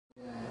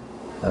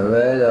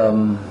Alright,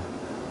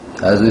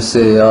 as we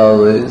say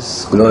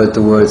always, glory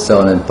to word,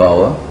 sound and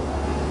power,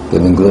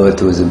 giving glory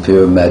to His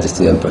Imperial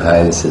Majesty Emperor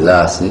Haile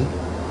Selassie,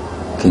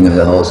 King of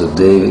the House of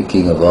David,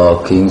 King of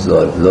all kings,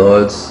 Lord of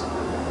lords,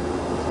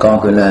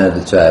 conquering land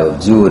of the tribe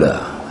of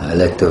Judah,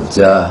 elect of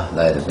Jah,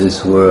 light of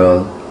this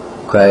world,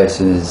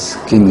 Christ in His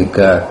kingly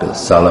character,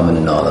 Solomon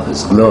in all of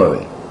His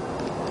glory.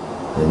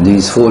 In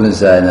these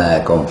fullness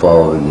I come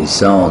forward in these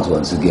sounds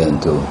once again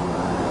to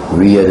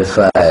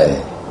re-edify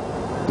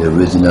the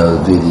original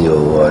video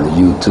or the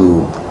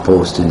YouTube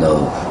posting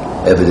of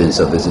evidence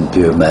of His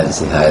Imperial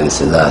Majesty Haile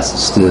Selassie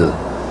still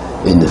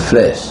in the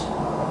flesh.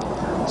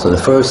 So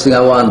the first thing I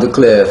want to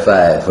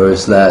clarify,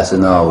 first, last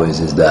and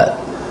always, is that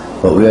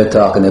what we are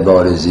talking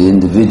about is the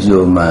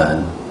individual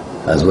man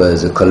as well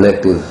as the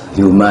collective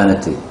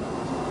humanity.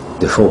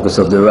 The focus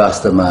of the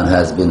Rasta man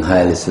has been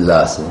Haile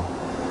Selassie,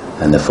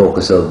 and the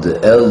focus of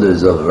the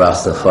elders of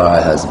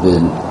Rastafari has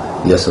been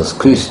Jesus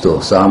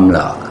Christos,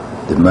 Amlak,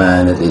 the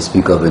man that they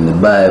speak of in the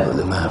Bible,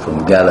 the man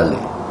from Galilee.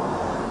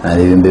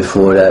 And even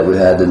before that we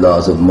had the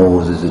laws of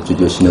Moses, the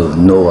tradition of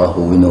Noah,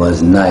 who we know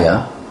as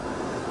Naya,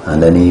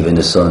 and then even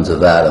the sons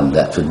of Adam,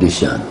 that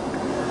tradition.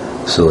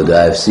 So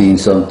I've seen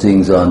some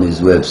things on his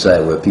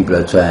website where people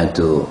are trying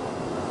to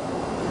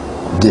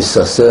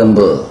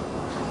disassemble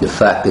the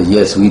fact that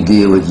yes, we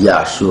deal with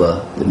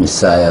Yahshua, the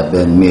Messiah,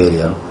 Ben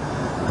Miriam,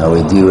 and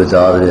we deal with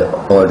all the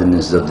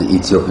ordinances of the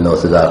Ethiopian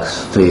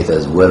Orthodox faith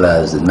as well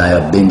as the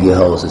Nyabingi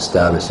house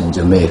established in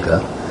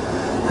Jamaica.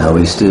 And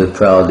we still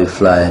proudly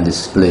fly and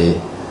display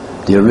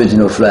the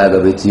original flag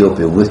of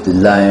Ethiopia with the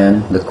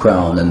lion, the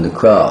crown and the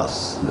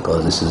cross,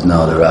 because this is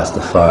now the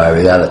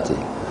Rastafari reality.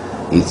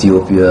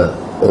 Ethiopia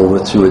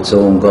overthrew its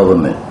own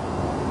government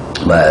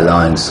by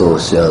allowing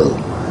social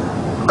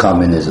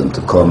communism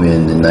to come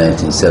in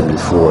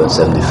 1974 and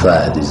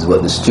 75. This is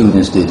what the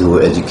students did who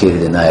were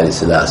educated in Haile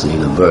Selassie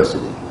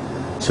University.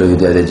 Show you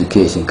that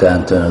education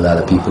can turn a lot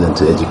of people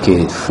into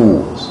educated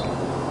fools.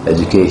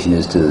 Education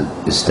is to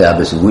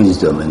establish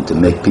wisdom and to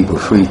make people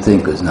free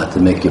thinkers, not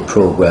to make you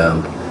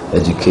programmed,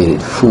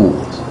 educated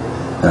fools.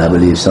 And I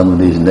believe some of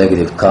these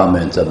negative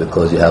comments are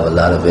because you have a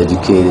lot of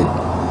educated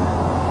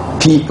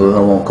people, I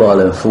won't call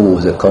them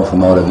fools, that come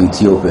from out of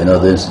Ethiopia and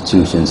other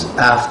institutions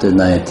after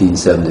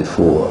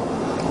 1974,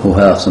 who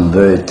have some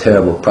very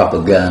terrible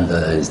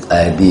propagandized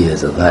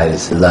ideas of Haile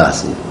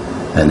Selassie.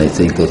 And they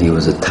think that he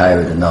was a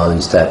tyrant and all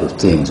these type of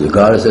things.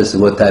 Regardless as to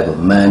what type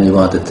of man you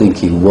want to think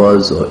he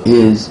was or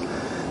is,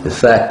 the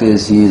fact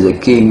is he is a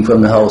king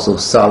from the house of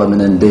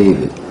Solomon and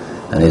David.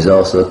 And he's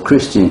also a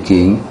Christian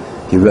king.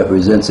 He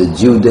represents a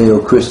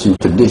Judeo-Christian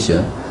tradition.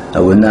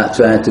 And we're not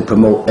trying to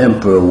promote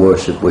emperor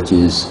worship, which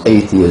is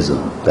atheism.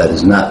 That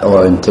is not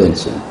our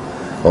intention.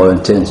 Our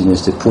intention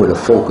is to put a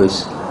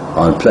focus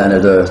on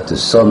planet Earth to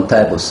some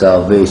type of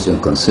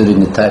salvation, considering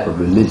the type of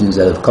religions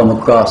that have come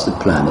across the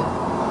planet.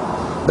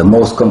 The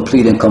most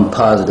complete and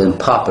composite and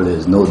popular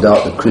is no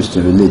doubt the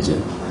Christian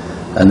religion.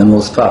 And the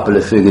most popular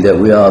figure that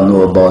we all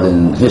know about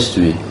in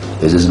history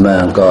is this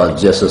man called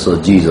Jesus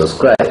or Jesus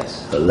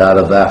Christ. A lot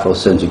of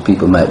Afrocentric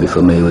people might be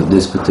familiar with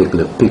this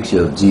particular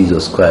picture of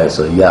Jesus Christ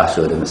or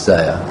Yahshua the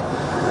Messiah.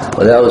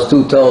 But that was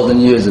 2,000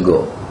 years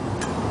ago.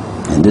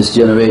 In this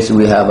generation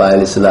we have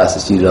Haile Selassie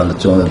seated on the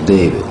throne of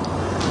David.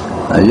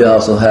 And you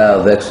also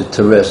have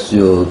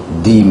extraterrestrial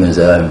demons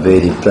that are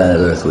invading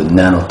planet Earth with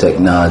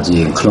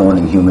nanotechnology and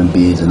cloning human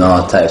beings and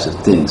all types of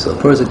things. So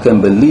a person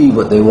can believe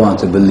what they want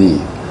to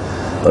believe.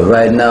 But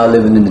right now,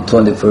 living in the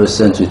 21st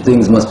century,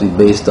 things must be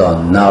based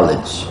on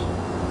knowledge.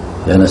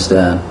 You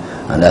understand?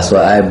 And that's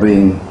why I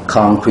bring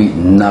concrete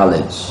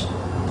knowledge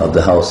of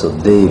the house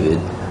of David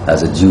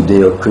as a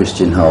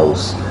Judeo-Christian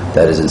house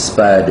that has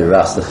inspired the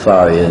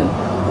Rastafarian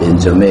in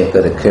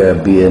Jamaica, the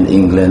Caribbean,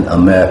 England,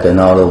 America, and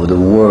all over the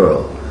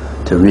world,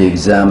 to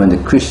re-examine the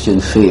Christian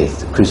faith,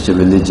 the Christian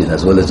religion,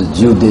 as well as the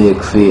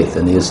Judaic faith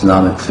and the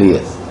Islamic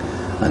faith,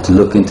 and to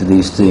look into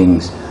these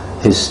things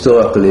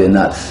historically and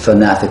not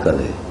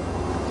fanatically.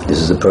 This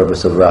is the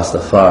purpose of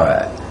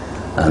Rastafari.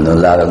 And a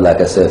lot of,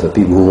 like I said, for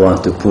people who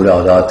want to put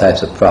out all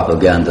types of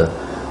propaganda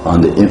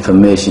on the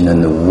information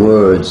and the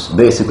words,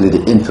 basically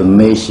the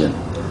information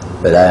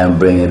that I am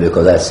bringing,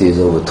 because I see it's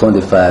over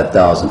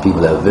 25,000 people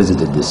that have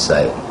visited this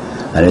site.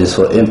 And it is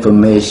for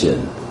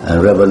information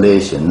and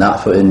revelation,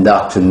 not for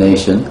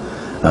indoctrination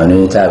or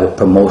any type of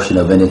promotion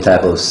of any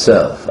type of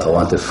self. I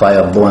want to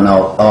burn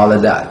out all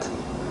of that,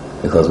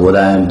 because what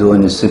I am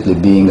doing is simply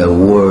being a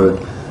word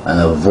and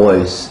a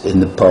voice in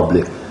the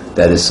public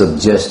that is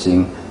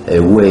suggesting a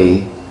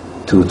way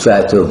to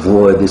try to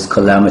avoid this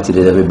calamity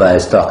that everybody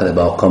is talking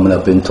about coming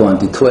up in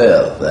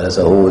 2012. That is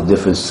a whole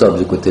different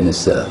subject within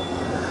itself.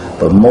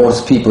 But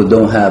most people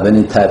don't have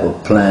any type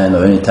of plan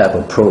or any type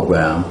of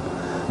program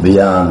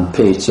beyond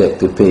paycheck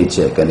to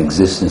paycheck and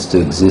existence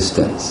to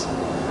existence.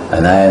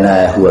 And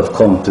I who have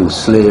come through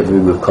slavery,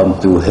 we've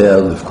come through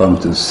hell, we've come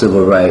through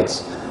civil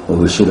rights, where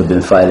we should have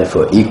been fighting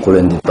for equal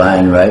and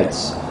divine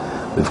rights.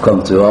 We've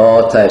come through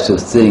all types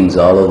of things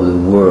all over the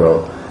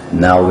world.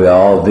 Now we are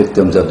all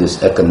victims of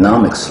this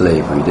economic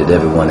slavery that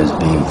everyone is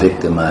being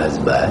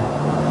victimized by.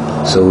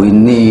 So we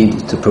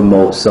need to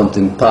promote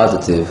something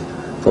positive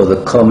for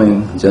the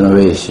coming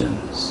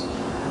generations.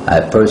 I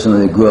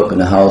personally grew up in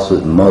a house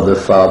with mother,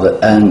 father,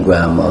 and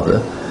grandmother,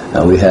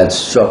 and we had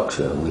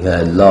structure, we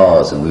had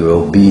laws, and we were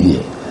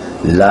obedient.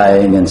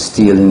 Lying and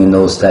stealing and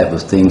those type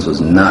of things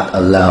was not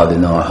allowed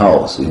in our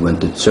house. We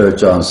went to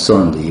church on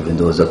Sunday, even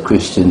though it was a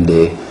Christian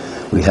day.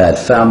 We had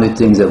family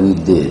things that we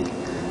did.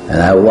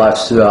 And I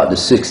watched throughout the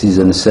 60s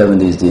and the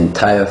 70s the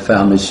entire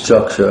family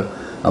structure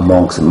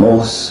amongst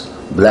most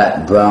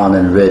black, brown,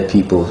 and red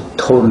people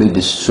totally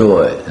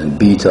destroyed and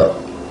beat up.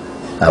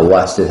 I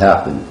watched it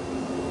happen,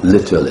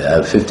 literally.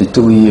 I'm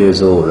 52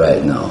 years old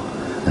right now,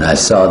 and I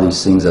saw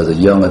these things as a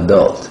young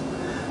adult.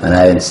 And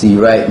I see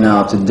right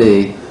now,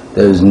 today,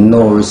 there is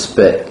no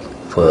respect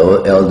for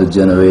our elder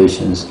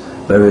generations,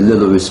 very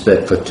little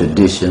respect for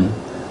tradition.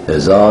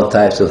 There's all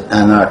types of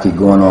anarchy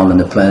going on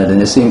the planet,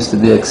 and it seems to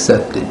be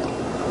accepted.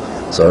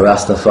 So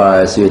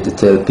Rastafari is here to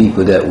tell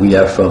people that we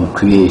are from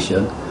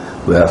creation,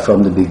 we are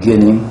from the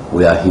beginning,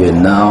 we are here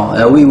now,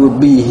 and we will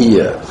be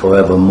here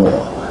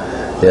forevermore.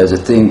 There's a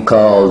thing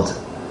called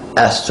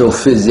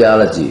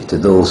astrophysiology to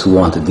those who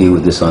want to deal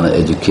with this on an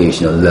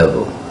educational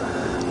level,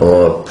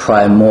 or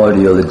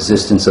primordial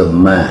existence of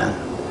man,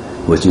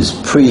 which is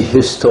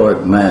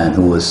prehistoric man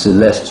who was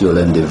celestial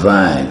and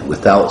divine,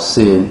 without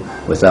sin,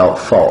 without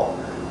fault,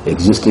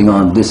 existing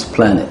on this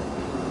planet.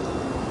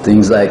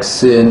 Things like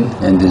sin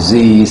and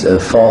disease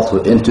and fault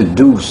were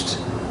introduced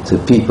to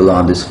people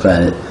on this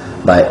planet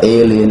by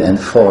alien and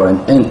foreign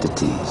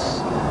entities.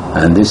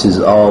 And this has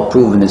all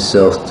proven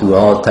itself through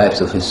all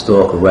types of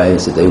historical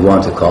writings that they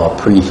want to call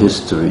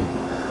prehistory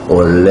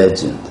or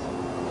legend.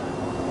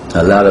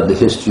 A lot of the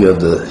history of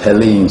the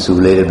Hellenes, who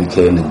later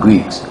became the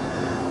Greeks,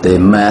 they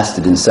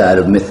mastered inside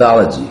of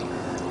mythology,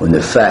 when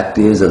the fact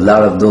is a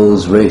lot of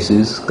those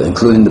races,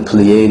 including the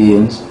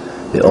Pleiadians,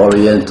 the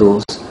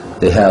Orientals,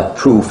 they have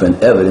proof and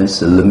evidence,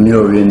 the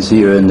Lemurians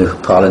here in the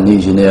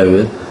Polynesian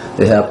area,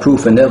 they have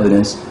proof and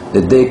evidence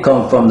that they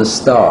come from the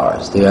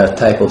stars. They are a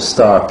type of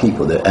star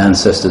people. Their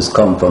ancestors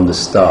come from the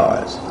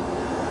stars.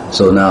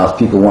 So now if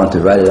people want to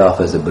write it off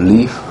as a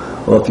belief,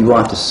 or if you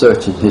want to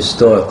search it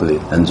historically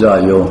and draw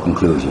your own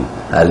conclusion,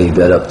 I leave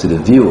that up to the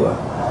viewer.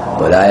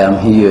 But I am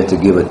here to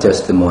give a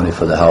testimony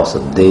for the house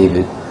of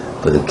David,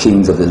 for the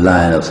kings of the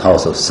line of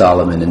House of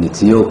Solomon in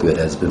Ethiopia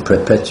that has been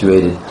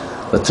perpetuated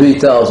for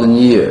 3,000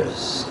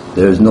 years.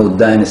 There is no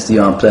dynasty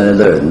on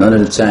planet Earth. None of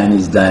the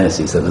Chinese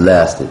dynasties have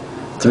lasted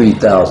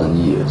 3,000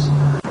 years.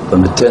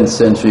 From the 10th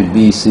century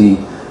BC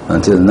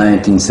until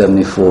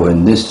 1974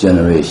 in this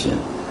generation,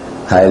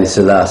 Haile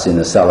Selassie and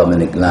the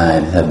Solomonic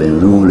line have been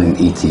ruling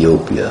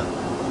Ethiopia,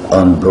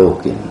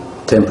 unbroken.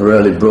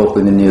 Temporarily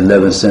broken in the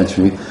 11th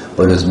century,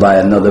 but it was by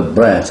another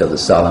branch of the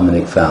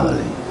Solomonic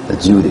family, the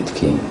Judith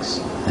kings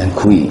and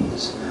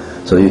queens.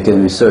 So you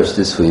can research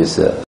this for yourself.